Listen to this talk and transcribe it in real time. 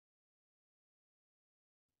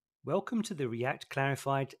Welcome to the React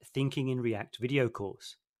Clarified Thinking in React video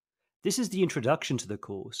course. This is the introduction to the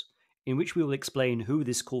course, in which we will explain who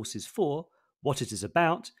this course is for, what it is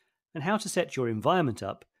about, and how to set your environment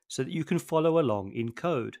up so that you can follow along in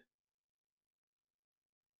code.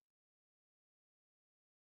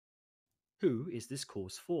 Who is this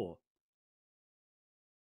course for?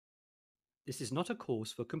 This is not a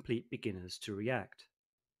course for complete beginners to React.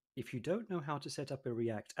 If you don't know how to set up a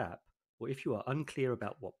React app, or if you are unclear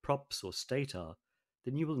about what props or state are,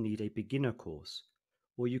 then you will need a beginner course,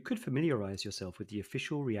 or you could familiarize yourself with the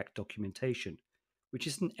official React documentation, which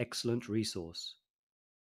is an excellent resource.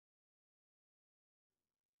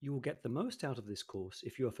 You will get the most out of this course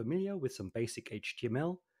if you are familiar with some basic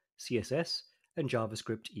HTML, CSS, and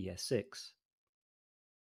JavaScript ES6.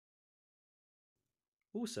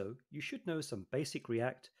 Also, you should know some basic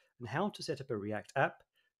React and how to set up a React app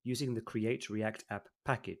using the Create React App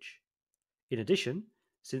package. In addition,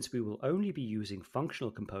 since we will only be using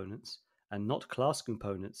functional components and not class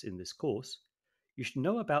components in this course, you should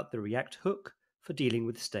know about the React hook for dealing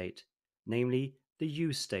with state, namely the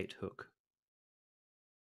useState hook.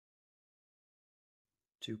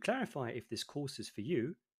 To clarify if this course is for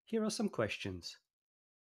you, here are some questions.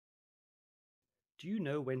 Do you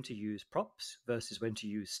know when to use props versus when to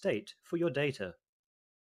use state for your data?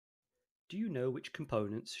 Do you know which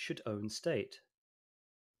components should own state?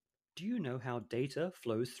 Do you know how data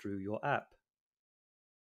flows through your app?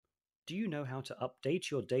 Do you know how to update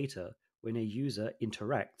your data when a user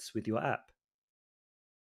interacts with your app?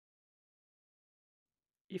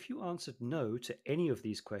 If you answered no to any of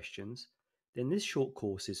these questions, then this short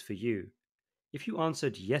course is for you. If you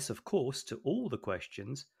answered yes, of course, to all the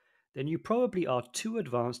questions, then you probably are too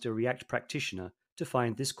advanced a React practitioner to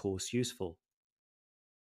find this course useful.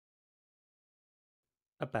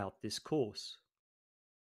 About this course.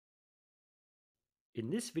 In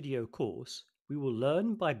this video course, we will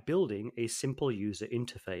learn by building a simple user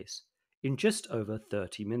interface in just over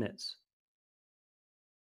 30 minutes.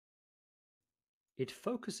 It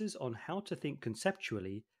focuses on how to think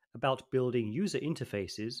conceptually about building user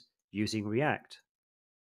interfaces using React.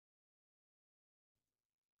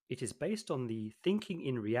 It is based on the Thinking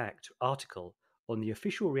in React article on the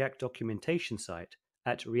official React documentation site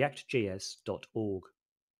at react.js.org.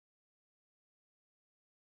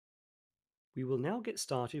 We will now get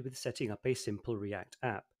started with setting up a simple React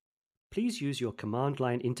app. Please use your command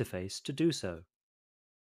line interface to do so.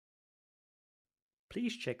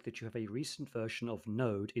 Please check that you have a recent version of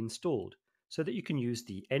Node installed so that you can use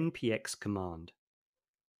the npx command.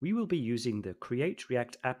 We will be using the Create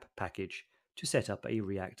React App package to set up a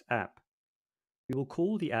React app. We will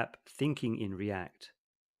call the app Thinking in React.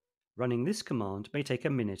 Running this command may take a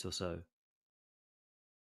minute or so.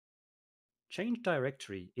 Change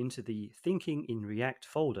directory into the Thinking in React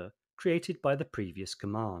folder created by the previous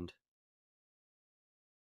command.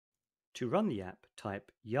 To run the app,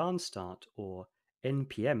 type yarn start or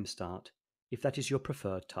npm start if that is your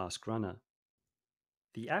preferred task runner.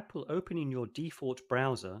 The app will open in your default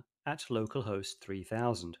browser at localhost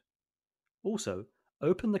 3000. Also,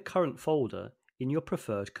 open the current folder in your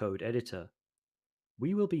preferred code editor.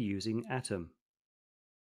 We will be using Atom.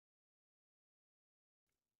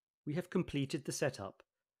 We have completed the setup,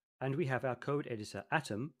 and we have our code editor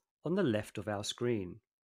Atom on the left of our screen.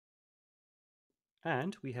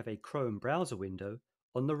 And we have a Chrome browser window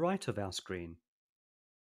on the right of our screen.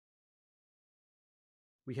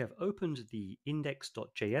 We have opened the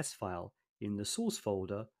index.js file in the source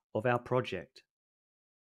folder of our project.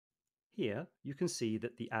 Here you can see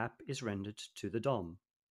that the app is rendered to the DOM.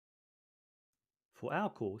 For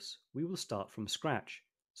our course, we will start from scratch,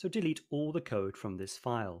 so delete all the code from this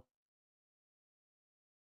file.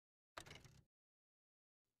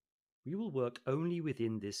 We will work only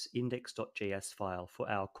within this index.js file for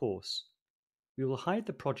our course. We will hide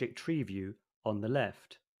the project tree view on the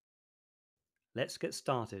left. Let's get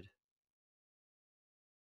started.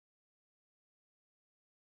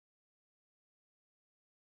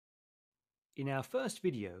 In our first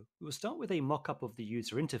video, we will start with a mock-up of the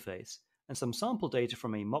user interface and some sample data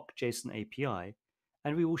from a mock JSON API,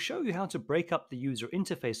 and we will show you how to break up the user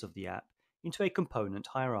interface of the app into a component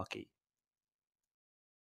hierarchy.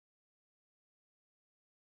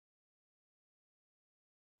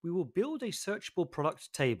 We will build a searchable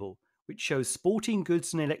product table which shows sporting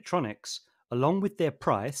goods and electronics along with their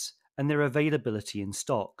price and their availability in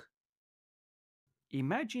stock.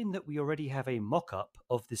 Imagine that we already have a mock-up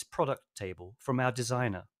of this product table from our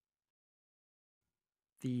designer.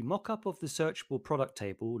 The mock-up of the searchable product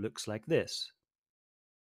table looks like this.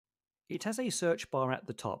 It has a search bar at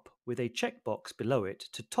the top with a checkbox below it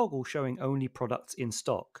to toggle showing only products in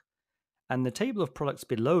stock, and the table of products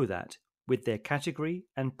below that with their category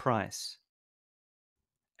and price.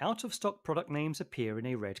 Out-of-stock product names appear in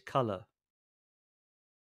a red color.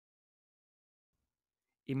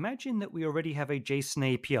 Imagine that we already have a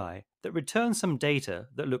JSON API that returns some data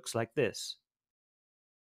that looks like this.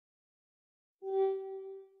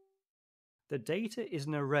 The data is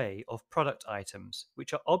an array of product items,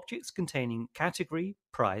 which are objects containing category,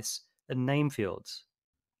 price, and name fields,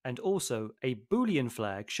 and also a Boolean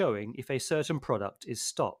flag showing if a certain product is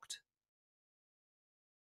stocked.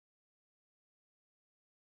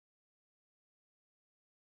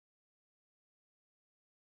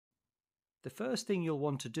 The first thing you'll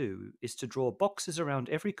want to do is to draw boxes around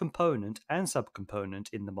every component and subcomponent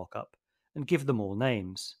in the mockup and give them all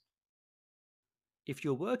names. If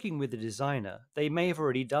you're working with a designer, they may have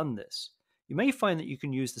already done this. You may find that you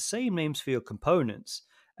can use the same names for your components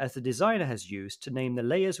as the designer has used to name the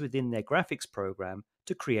layers within their graphics program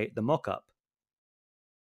to create the mockup.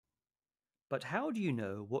 But how do you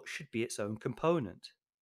know what should be its own component?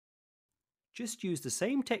 Just use the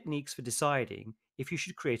same techniques for deciding if you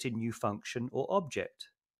should create a new function or object.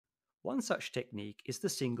 One such technique is the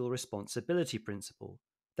single responsibility principle.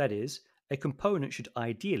 That is, a component should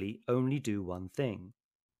ideally only do one thing.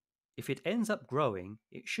 If it ends up growing,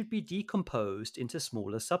 it should be decomposed into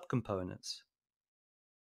smaller subcomponents.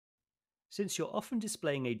 Since you're often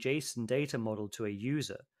displaying a JSON data model to a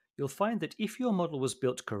user, you'll find that if your model was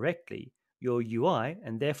built correctly, your UI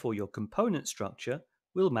and therefore your component structure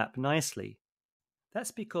will map nicely.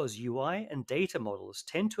 That's because UI and data models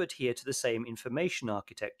tend to adhere to the same information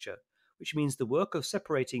architecture, which means the work of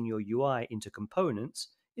separating your UI into components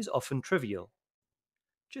is often trivial.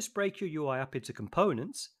 Just break your UI up into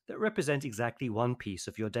components that represent exactly one piece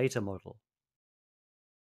of your data model.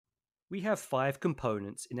 We have 5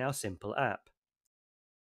 components in our simple app.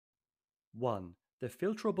 1. The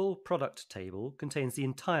filterable product table contains the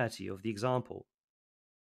entirety of the example.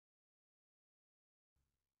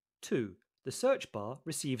 2. The search bar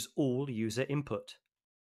receives all user input.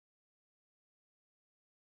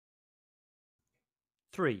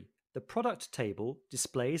 3. The product table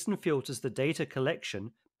displays and filters the data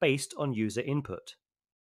collection based on user input.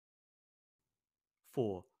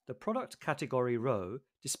 4. The product category row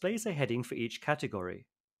displays a heading for each category.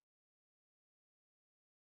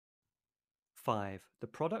 5. The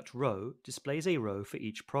product row displays a row for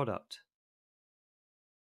each product.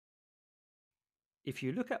 If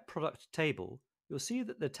you look at product table, you'll see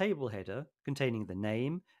that the table header containing the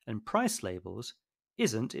name and price labels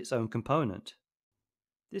isn't its own component.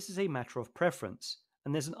 This is a matter of preference,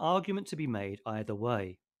 and there's an argument to be made either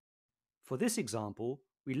way. For this example,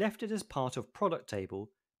 we left it as part of product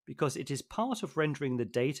table because it is part of rendering the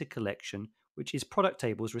data collection, which is product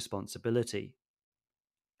table's responsibility.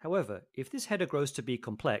 However, if this header grows to be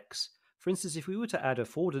complex, for instance, if we were to add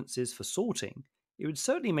affordances for sorting, it would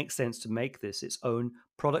certainly make sense to make this its own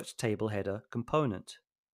product table header component.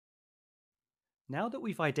 Now that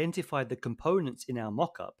we've identified the components in our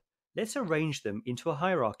mockup, let's arrange them into a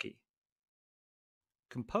hierarchy.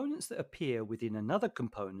 Components that appear within another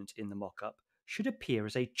component in the mockup should appear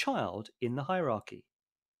as a child in the hierarchy.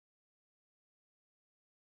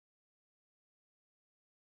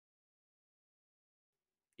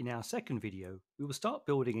 In our second video, we will start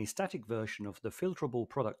building a static version of the filterable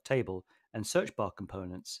product table and search bar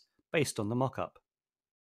components based on the mockup.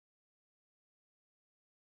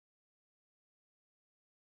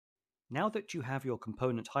 Now that you have your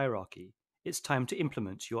component hierarchy, it's time to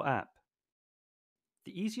implement your app.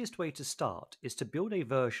 The easiest way to start is to build a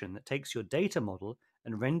version that takes your data model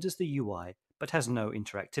and renders the UI but has no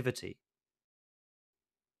interactivity.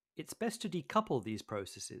 It's best to decouple these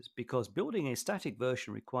processes because building a static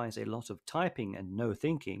version requires a lot of typing and no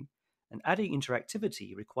thinking, and adding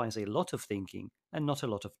interactivity requires a lot of thinking and not a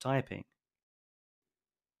lot of typing.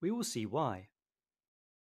 We will see why.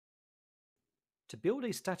 To build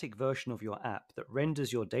a static version of your app that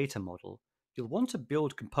renders your data model, you'll want to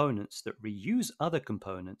build components that reuse other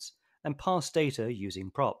components and pass data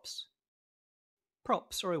using props.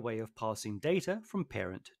 Props are a way of passing data from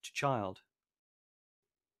parent to child.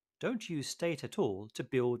 Don't use state at all to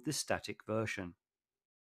build this static version.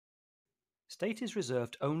 State is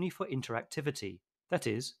reserved only for interactivity, that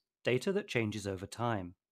is, data that changes over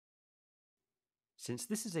time. Since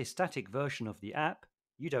this is a static version of the app,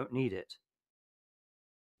 you don't need it.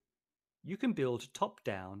 You can build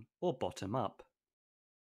top-down or bottom-up.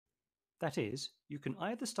 That is, you can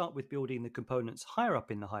either start with building the components higher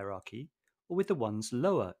up in the hierarchy or with the ones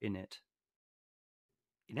lower in it.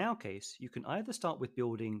 In our case, you can either start with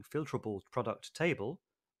building filterable product table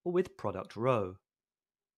or with product row.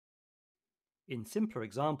 In simpler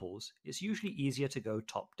examples, it's usually easier to go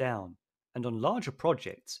top-down, and on larger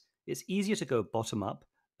projects, it's easier to go bottom-up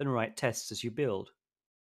and write tests as you build.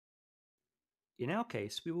 In our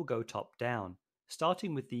case, we will go top-down,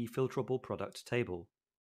 starting with the filterable product table.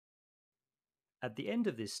 At the end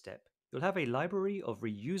of this step, you'll have a library of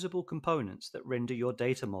reusable components that render your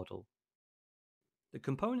data model. The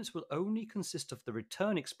components will only consist of the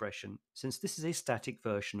return expression since this is a static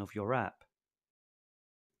version of your app.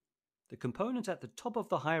 The component at the top of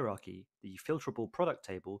the hierarchy, the filterable product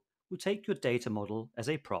table, will take your data model as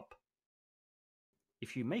a prop.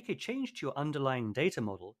 If you make a change to your underlying data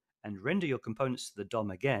model and render your components to the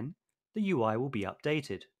DOM again, the UI will be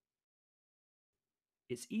updated.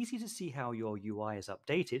 It's easy to see how your UI is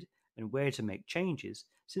updated and where to make changes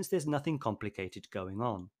since there's nothing complicated going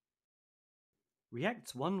on.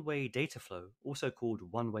 React's one-way data flow, also called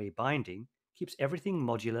one-way binding, keeps everything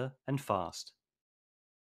modular and fast.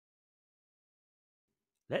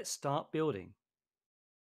 Let's start building.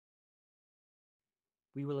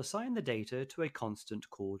 We will assign the data to a constant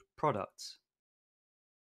called products.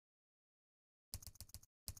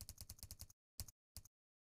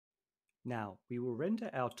 Now, we will render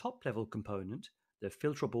our top-level component, the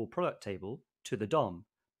filterable product table, to the DOM,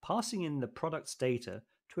 passing in the products data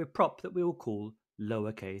to a prop that we will call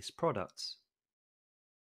lowercase products.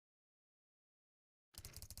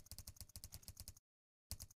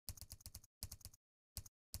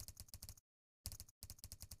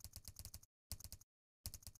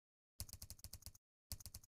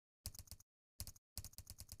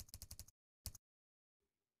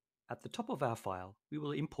 At the top of our file, we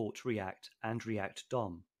will import React and React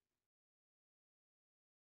DOM.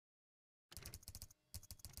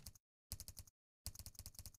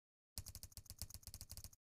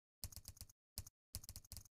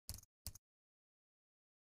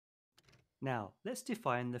 Now, let's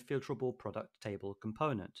define the filterable product table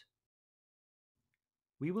component.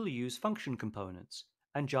 We will use function components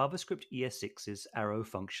and JavaScript ES6's arrow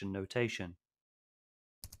function notation.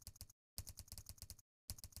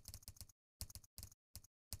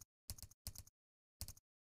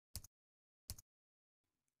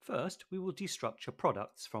 First, we will destructure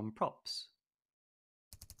products from props.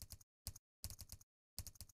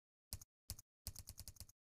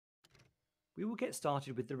 We will get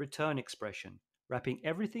started with the return expression, wrapping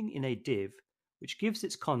everything in a div, which gives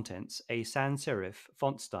its contents a sans serif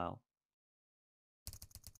font style.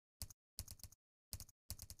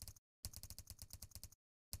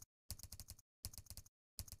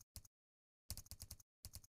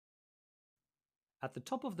 At the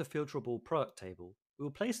top of the filterable product table, we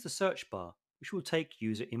will place the search bar, which will take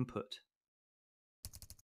user input.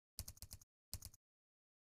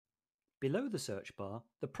 Below the search bar,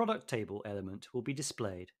 the product table element will be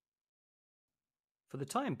displayed. For the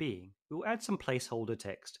time being, we will add some placeholder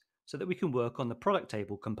text so that we can work on the product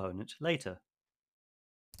table component later.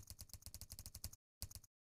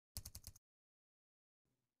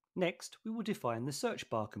 Next, we will define the search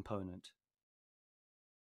bar component.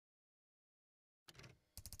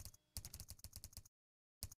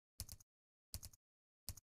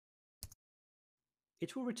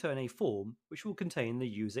 It will return a form which will contain the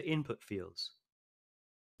user input fields.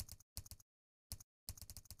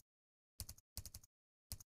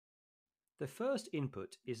 The first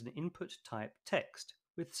input is an input type text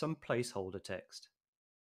with some placeholder text.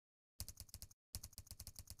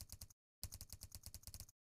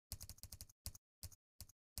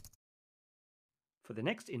 For the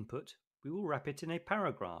next input, we will wrap it in a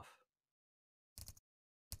paragraph.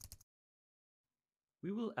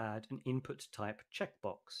 We will add an input type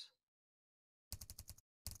checkbox.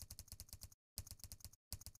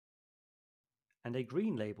 And a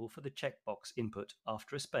green label for the checkbox input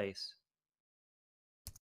after a space.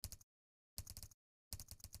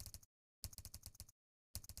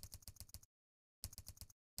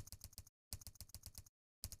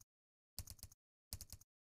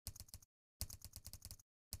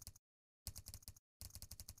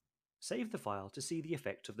 Save the file to see the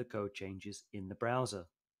effect of the code changes in the browser.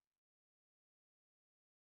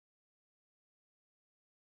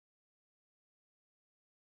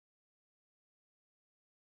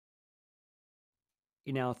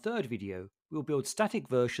 In our third video, we'll build static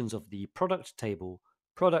versions of the product table,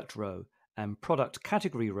 product row, and product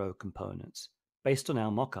category row components based on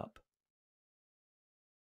our mockup.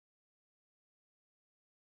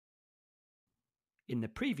 In the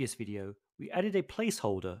previous video, we added a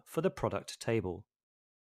placeholder for the product table.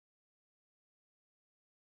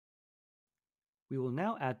 We will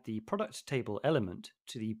now add the product table element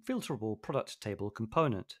to the filterable product table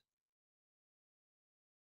component.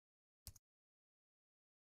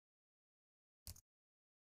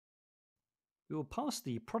 We will pass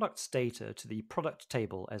the product's data to the product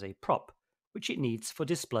table as a prop, which it needs for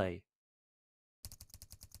display.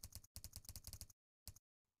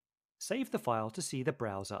 Save the file to see the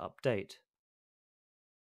browser update.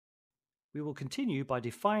 We will continue by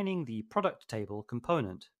defining the product table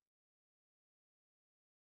component.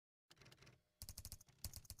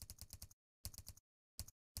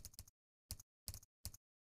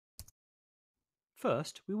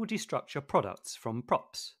 First, we will destructure products from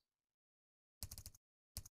props.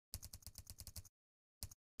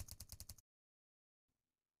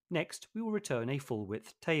 Next, we will return a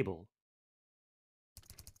full-width table.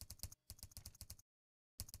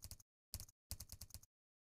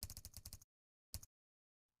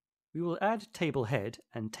 We will add table head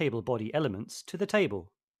and table body elements to the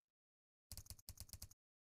table.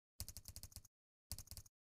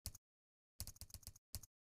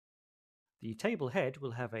 The table head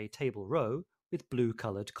will have a table row with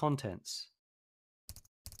blue-colored contents.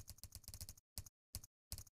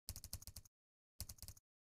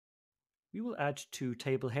 We will add 2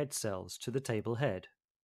 table head cells to the table head.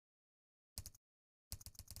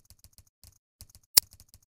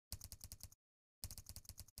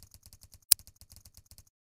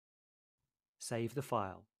 Save the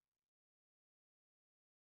file.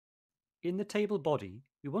 In the table body,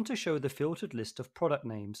 we want to show the filtered list of product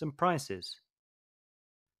names and prices.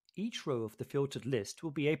 Each row of the filtered list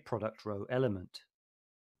will be a product row element.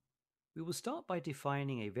 We will start by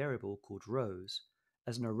defining a variable called rows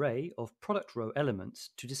as an array of product row elements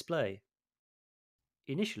to display.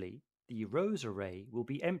 Initially, the rows array will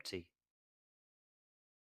be empty.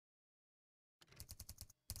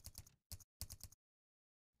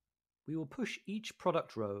 We will push each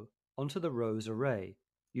product row onto the rows array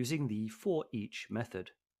using the forEach method.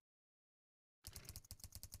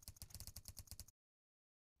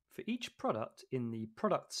 For each product in the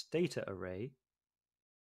products data array,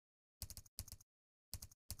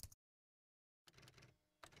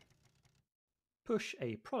 push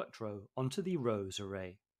a product row onto the rows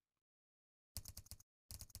array.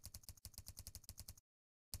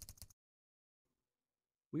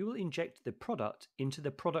 We will inject the product into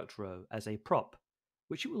the product row as a prop,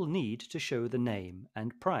 which it will need to show the name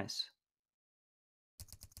and price.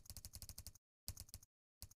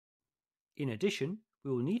 In addition,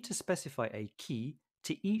 we will need to specify a key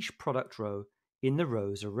to each product row in the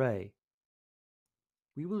rows array.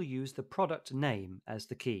 We will use the product name as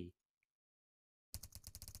the key.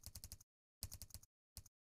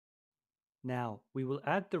 Now we will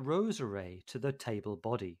add the rows array to the table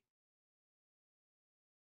body.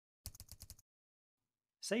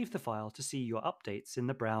 Save the file to see your updates in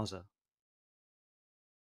the browser.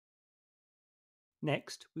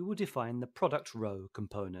 Next, we will define the product row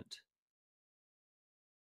component.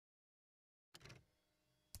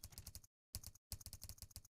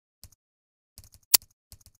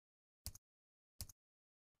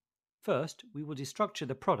 First, we will destructure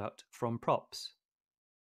the product from props.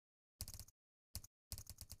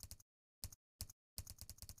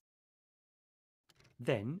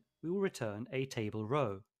 Then, we will return a table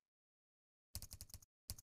row.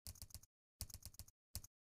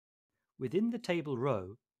 Within the table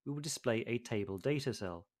row, we will display a table data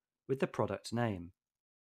cell with the product name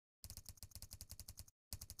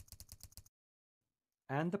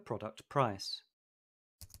and the product price.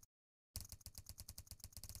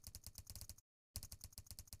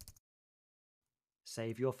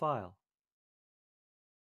 Save your file.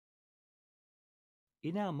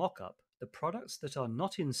 In our mockup, the products that are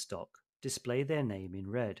not in stock display their name in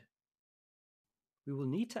red. We will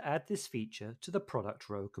need to add this feature to the product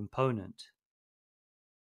row component.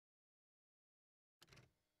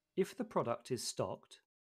 If the product is stocked,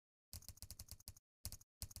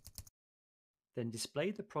 then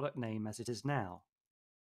display the product name as it is now.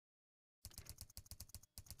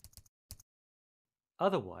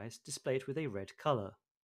 Otherwise, display it with a red color.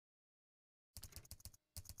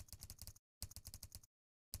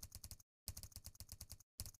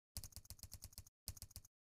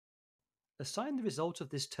 Assign the result of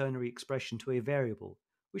this ternary expression to a variable,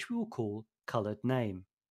 which we will call colored name.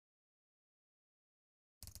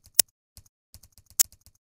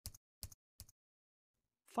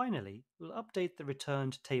 Finally, we'll update the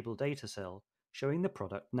returned table data cell showing the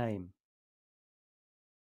product name.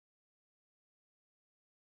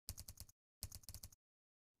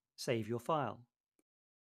 Save your file.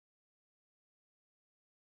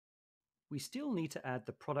 We still need to add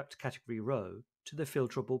the product category row to the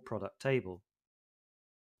filterable product table.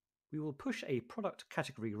 We will push a product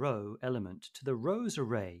category row element to the rows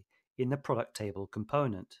array in the product table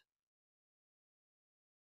component.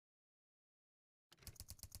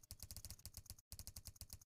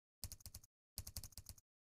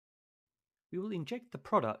 We will inject the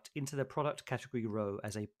product into the product category row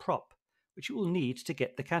as a prop, which you will need to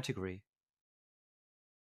get the category.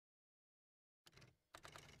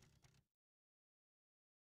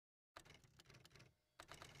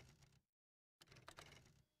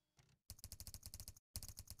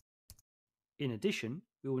 In addition,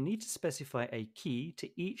 we will need to specify a key to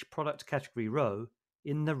each product category row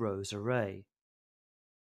in the rows array.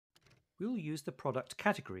 We will use the product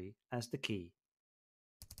category as the key.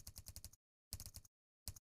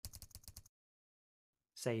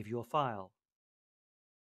 Save your file.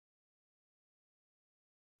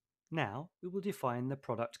 Now we will define the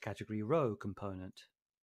product category row component.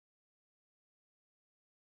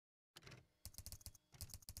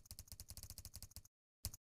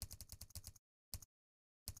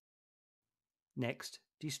 Next,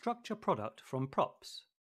 destructure product from props.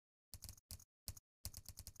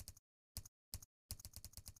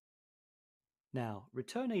 Now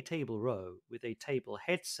return a table row with a table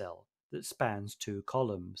head cell that spans 2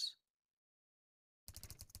 columns.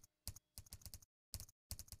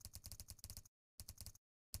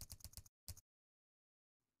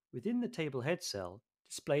 Within the table head cell,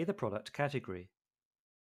 display the product category.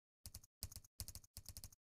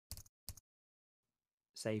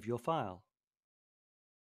 Save your file.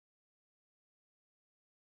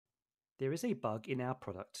 There is a bug in our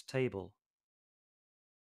product table.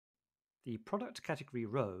 The product category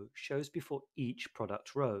row shows before each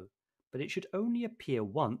product row, but it should only appear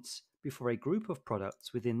once before a group of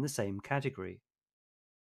products within the same category.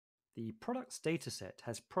 The products dataset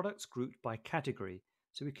has products grouped by category,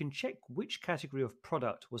 so we can check which category of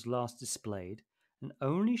product was last displayed and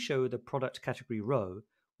only show the product category row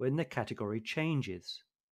when the category changes.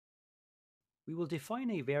 We will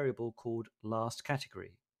define a variable called last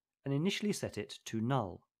category and initially set it to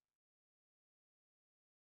null.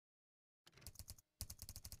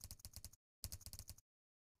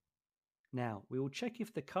 Now we will check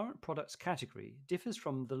if the current products category differs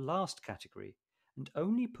from the last category and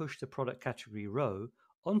only push the product category row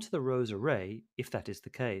onto the rows array if that is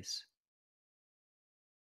the case.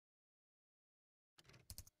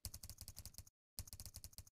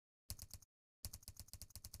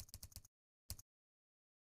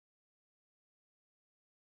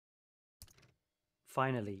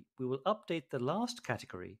 Finally, we will update the last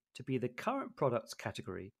category to be the current products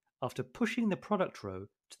category after pushing the product row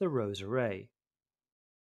to the rows array.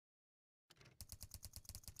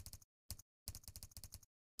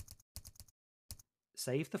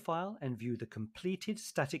 Save the file and view the completed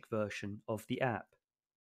static version of the app.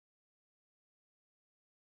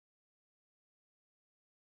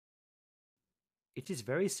 It is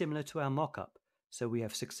very similar to our mockup, so we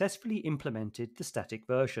have successfully implemented the static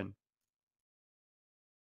version.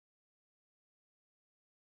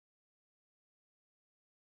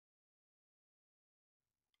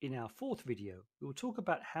 In our fourth video, we will talk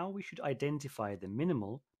about how we should identify the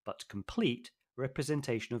minimal but complete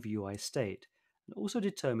representation of UI state and also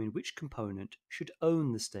determine which component should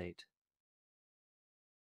own the state.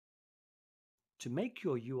 To make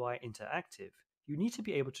your UI interactive, you need to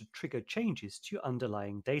be able to trigger changes to your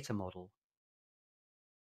underlying data model.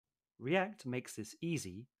 React makes this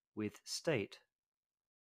easy with state.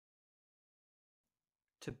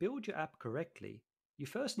 To build your app correctly, you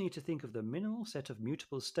first need to think of the minimal set of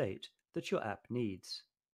mutable state that your app needs.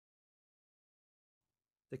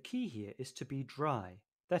 The key here is to be dry,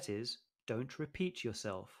 that is, don't repeat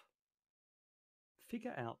yourself.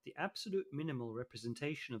 Figure out the absolute minimal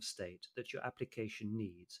representation of state that your application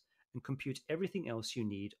needs and compute everything else you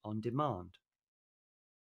need on demand.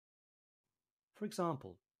 For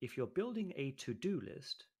example, if you're building a to-do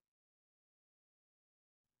list,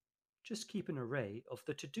 just keep an array of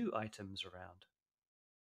the to-do items around.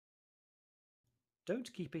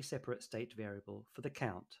 Don't keep a separate state variable for the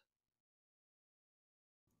count.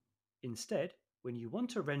 Instead, when you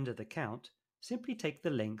want to render the count, simply take the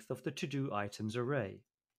length of the to-do items array.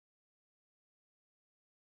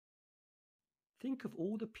 Think of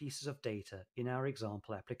all the pieces of data in our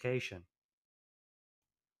example application.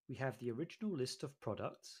 We have the original list of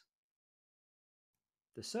products,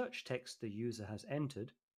 the search text the user has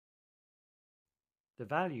entered, the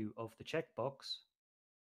value of the checkbox,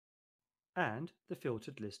 and the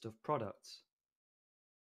filtered list of products.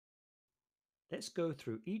 Let's go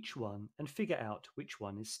through each one and figure out which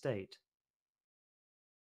one is state.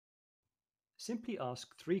 Simply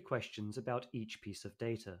ask 3 questions about each piece of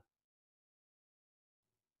data.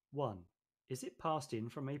 1. Is it passed in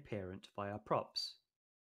from a parent via props?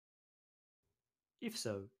 If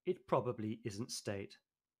so, it probably isn't state.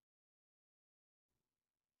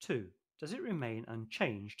 2. Does it remain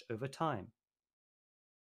unchanged over time?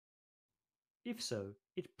 If so,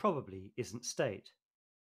 it probably isn't state.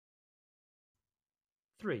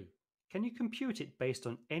 3. Can you compute it based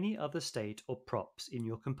on any other state or props in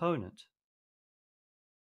your component?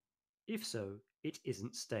 If so, it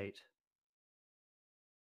isn't state.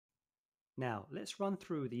 Now, let's run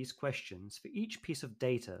through these questions for each piece of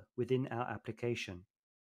data within our application.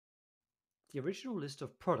 The original list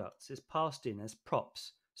of products is passed in as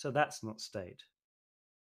props, so that's not state.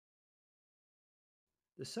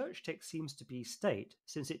 The search text seems to be state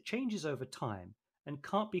since it changes over time and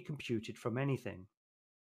can't be computed from anything.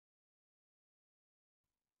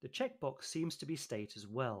 The checkbox seems to be state as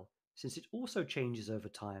well, since it also changes over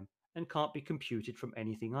time and can't be computed from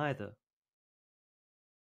anything either.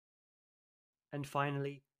 And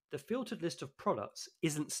finally, the filtered list of products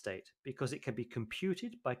isn't state because it can be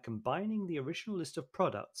computed by combining the original list of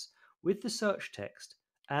products with the search text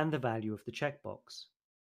and the value of the checkbox.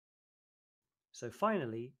 So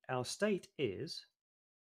finally, our state is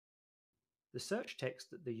the search text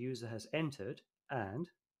that the user has entered and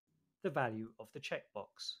the value of the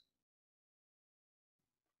checkbox.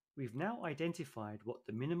 We've now identified what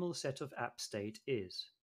the minimal set of app state is.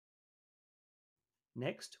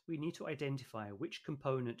 Next, we need to identify which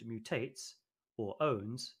component mutates or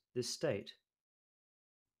owns this state.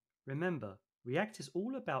 Remember, React is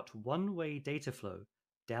all about one-way data flow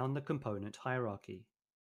down the component hierarchy.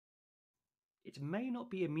 It may not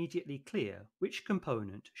be immediately clear which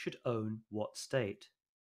component should own what state.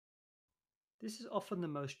 This is often the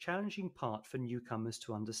most challenging part for newcomers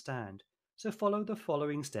to understand, so follow the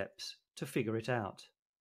following steps to figure it out.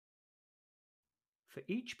 For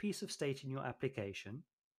each piece of state in your application,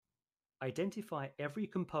 identify every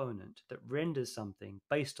component that renders something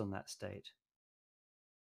based on that state.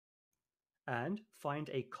 And find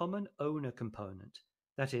a common owner component,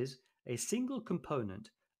 that is, a single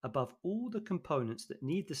component above all the components that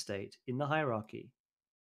need the state in the hierarchy.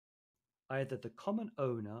 Either the common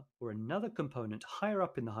owner or another component higher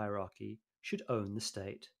up in the hierarchy should own the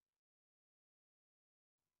state.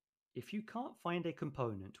 If you can't find a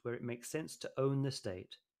component where it makes sense to own the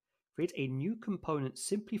state, create a new component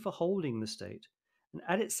simply for holding the state and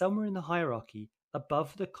add it somewhere in the hierarchy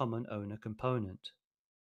above the common owner component.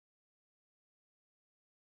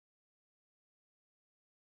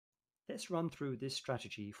 Let's run through this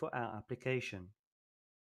strategy for our application.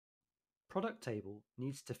 Product table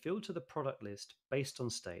needs to filter the product list based on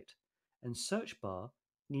state, and search bar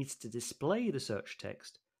needs to display the search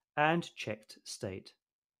text and checked state.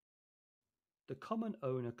 The common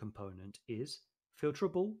owner component is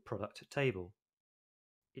filterable product table.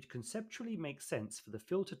 It conceptually makes sense for the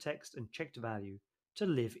filter text and checked value to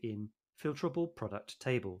live in filterable product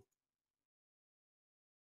table.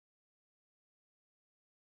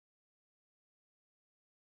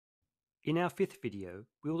 In our fifth video,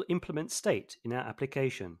 we will implement state in our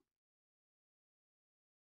application.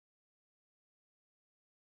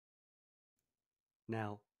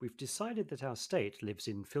 Now, we've decided that our state lives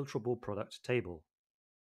in filterable product table.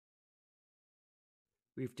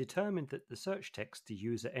 We've determined that the search text the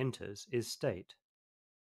user enters is state.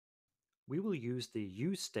 We will use the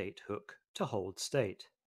useState hook to hold state.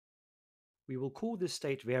 We will call this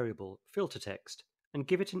state variable filterText and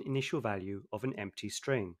give it an initial value of an empty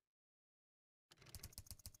string.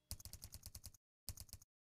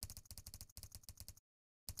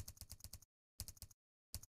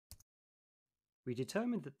 We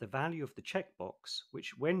determined that the value of the checkbox,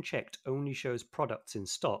 which when checked only shows products in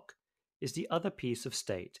stock, is the other piece of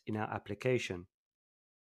state in our application.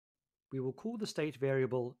 We will call the state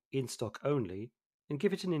variable inStockOnly and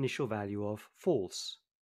give it an initial value of false.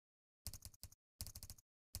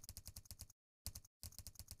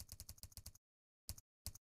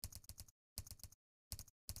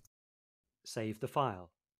 Save the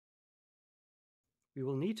file. We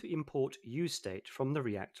will need to import useState from the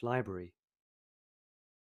React library.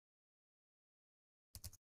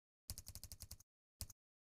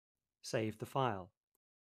 Save the file.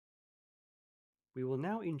 We will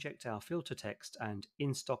now inject our filter text and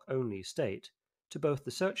inStockOnly state to both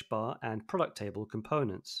the search bar and product table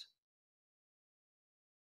components.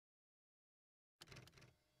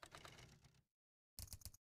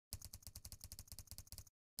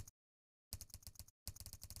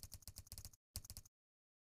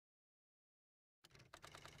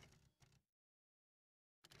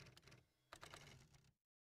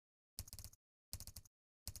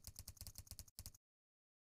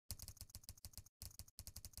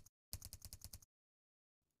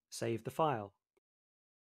 Save the file.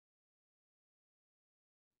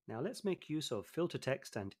 Now let's make use of filter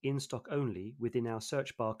text and inStockOnly within our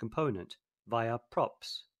search bar component via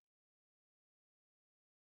props.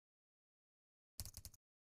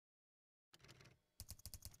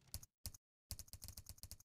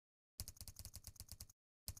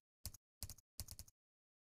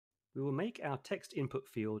 We will make our text input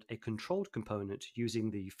field a controlled component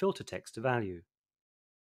using the filter text value.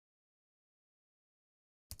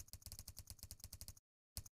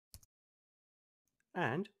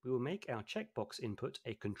 And we will make our checkbox input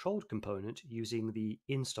a controlled component using the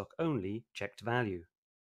in-stock-only checked value.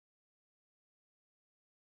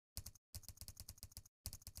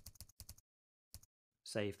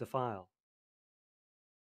 Save the file.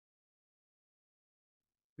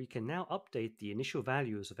 We can now update the initial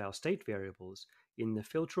values of our state variables in the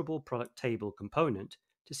filterable product table component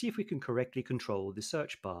to see if we can correctly control the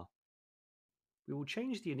search bar. We will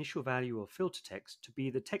change the initial value of filter text to be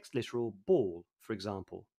the text literal ball, for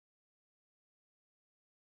example.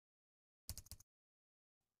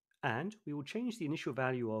 And we will change the initial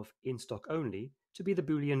value of in stock only to be the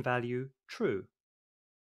Boolean value true.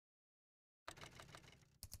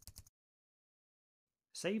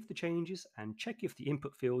 Save the changes and check if the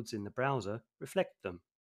input fields in the browser reflect them.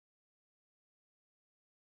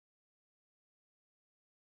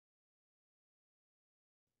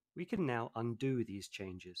 We can now undo these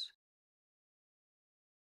changes.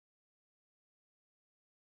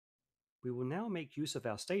 We will now make use of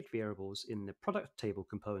our state variables in the product table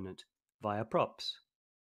component via props.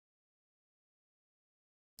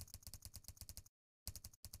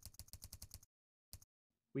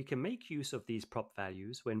 We can make use of these prop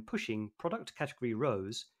values when pushing product category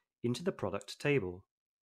rows into the product table.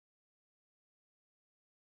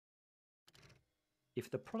 If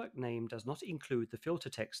the product name does not include the filter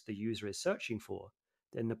text the user is searching for,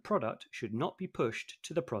 then the product should not be pushed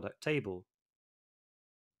to the product table.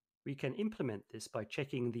 We can implement this by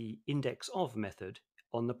checking the indexOf method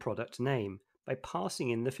on the product name by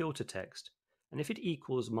passing in the filter text, and if it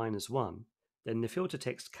equals -1, then the filter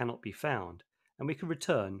text cannot be found, and we can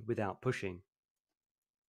return without pushing.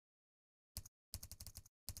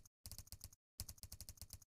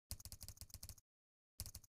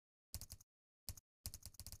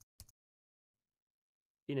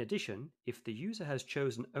 In addition, if the user has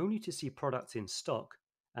chosen only to see products in stock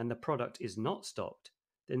and the product is not stocked,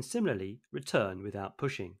 then similarly return without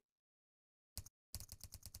pushing.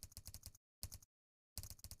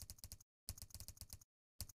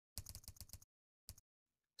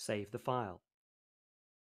 Save the file.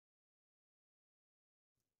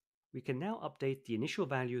 We can now update the initial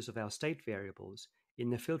values of our state variables in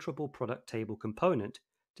the filterable product table component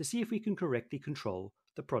to see if we can correctly control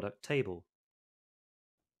the product table.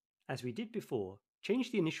 As we did before,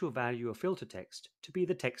 change the initial value of filter text to be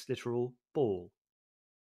the text literal ball.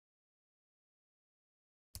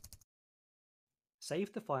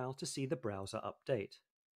 Save the file to see the browser update.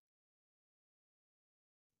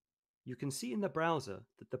 You can see in the browser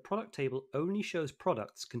that the product table only shows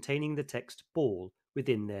products containing the text ball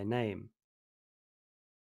within their name.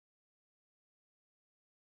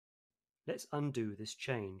 Let's undo this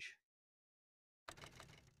change.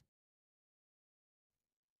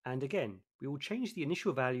 And again, we will change the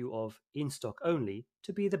initial value of in stock only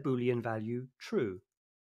to be the Boolean value true.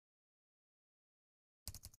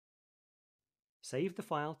 Save the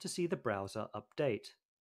file to see the browser update.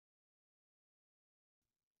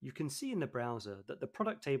 You can see in the browser that the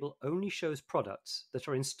product table only shows products that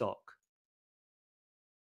are in stock.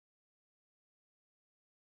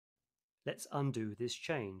 Let's undo this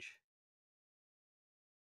change.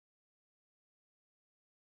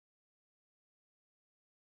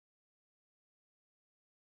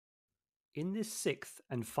 In this sixth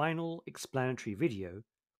and final explanatory video,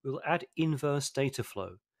 we'll add inverse data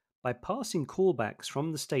flow by passing callbacks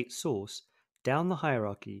from the state source down the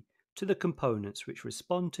hierarchy to the components which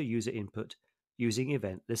respond to user input using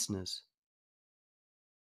event listeners.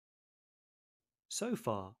 So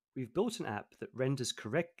far, we've built an app that renders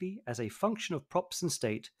correctly as a function of props and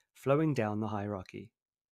state flowing down the hierarchy.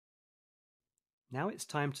 Now it's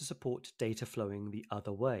time to support data flowing the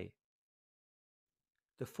other way.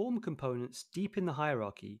 The form components deep in the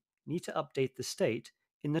hierarchy need to update the state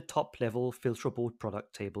in the top-level filterable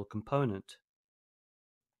product table component.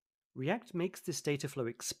 React makes this data flow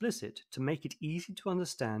explicit to make it easy to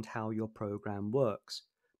understand how your program works,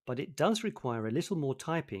 but it does require a little more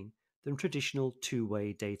typing than traditional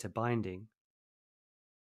two-way data binding.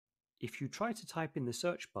 If you try to type in the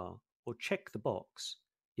search bar or check the box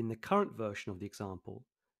in the current version of the example,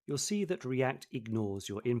 you'll see that React ignores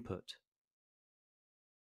your input.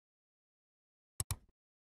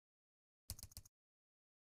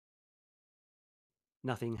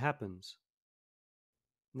 Nothing happens.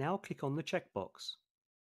 Now click on the checkbox.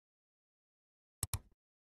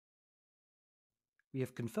 We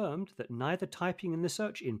have confirmed that neither typing in the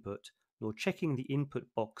search input nor checking the input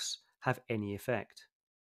box have any effect.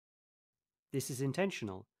 This is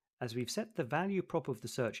intentional, as we've set the value prop of the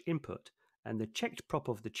search input and the checked prop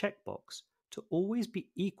of the checkbox to always be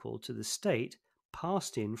equal to the state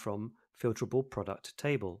passed in from filterable product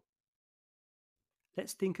table.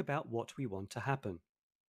 Let's think about what we want to happen.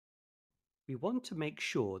 We want to make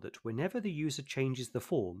sure that whenever the user changes the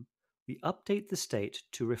form, we update the state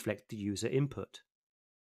to reflect the user input.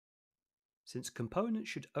 Since components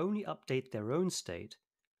should only update their own state,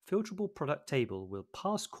 filterable product table will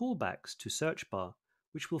pass callbacks to search bar,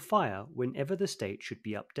 which will fire whenever the state should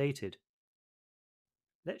be updated.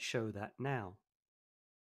 Let's show that now.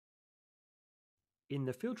 In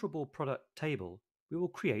the filterable product table, we will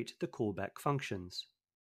create the callback functions.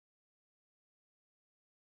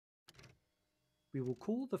 We will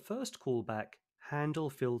call the first callback handle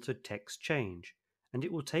filtered text change, and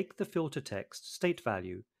it will take the filter text state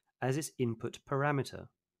value as its input parameter.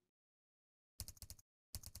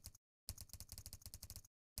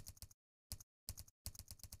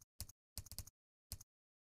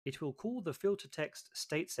 It will call the filter text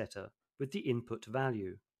state setter with the input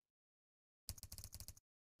value.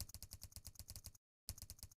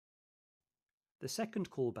 The second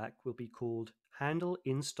callback will be called handle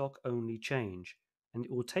in-stock only change, and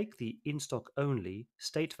it will take the in-stock only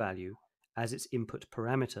state value as its input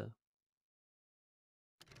parameter.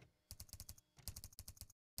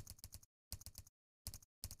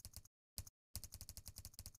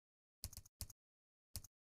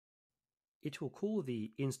 It will call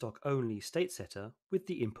the in-stock only state setter with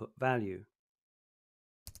the input value.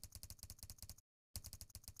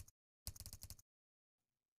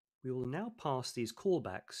 We will now pass these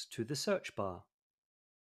callbacks to the search bar.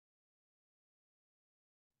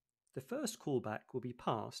 The first callback will be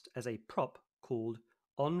passed as a prop called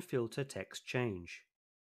onFilterTextChange.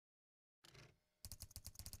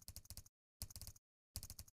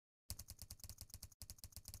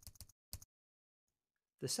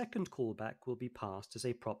 The second callback will be passed as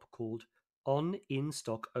a prop called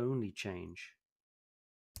onInStockOnlyChange.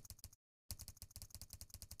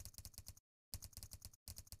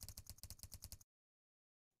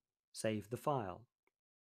 Save the file.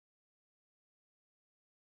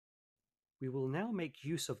 We will now make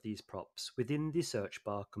use of these props within the search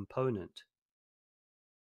bar component.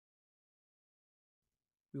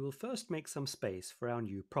 We will first make some space for our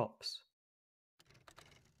new props.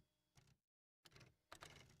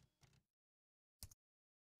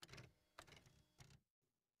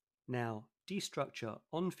 Now destructure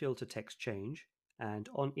onFilterTextChange and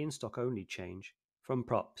onInStockOnlyChange from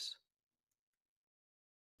props.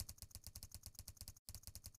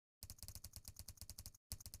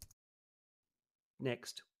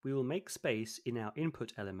 Next, we will make space in our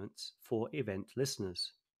input elements for event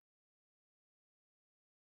listeners.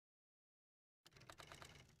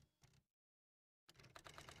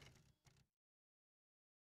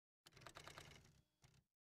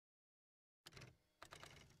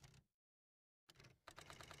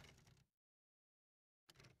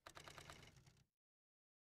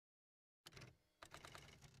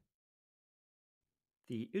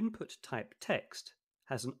 The input type text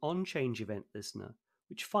has an onChange event listener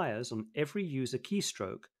which fires on every user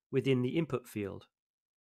keystroke within the input field.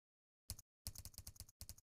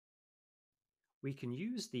 We can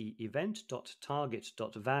use the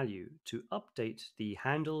event.target.value to update the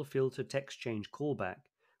handle filter text change callback,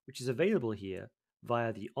 which is available here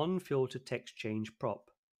via the onFilterTextChange prop.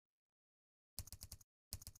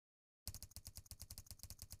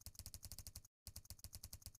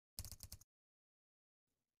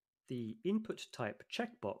 The input type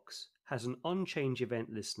checkbox has an onChange event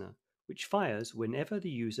listener which fires whenever the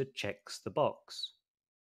user checks the box.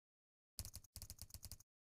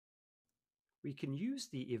 We can use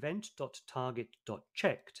the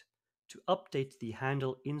event.target.checked to update the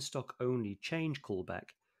handle in-stock only change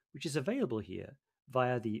callback, which is available here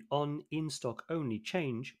via the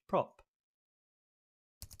onInStockOnlyChange prop.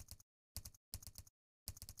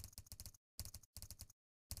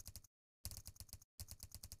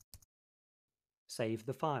 Save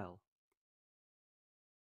the file.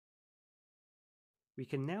 We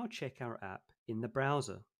can now check our app in the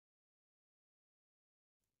browser.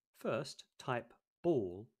 First, type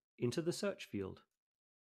ball into the search field.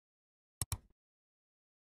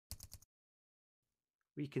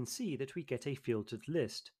 We can see that we get a filtered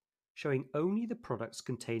list, showing only the products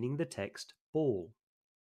containing the text ball.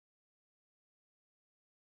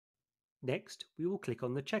 Next, we will click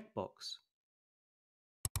on the checkbox.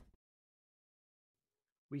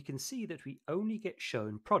 We can see that we only get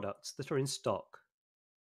shown products that are in stock.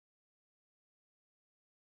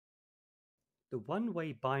 The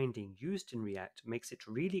one-way binding used in React makes it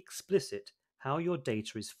really explicit how your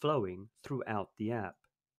data is flowing throughout the app.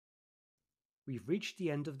 we've reached the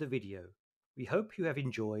end of the video. We hope you have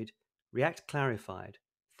enjoyed React Clarified,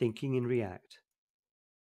 Thinking in React.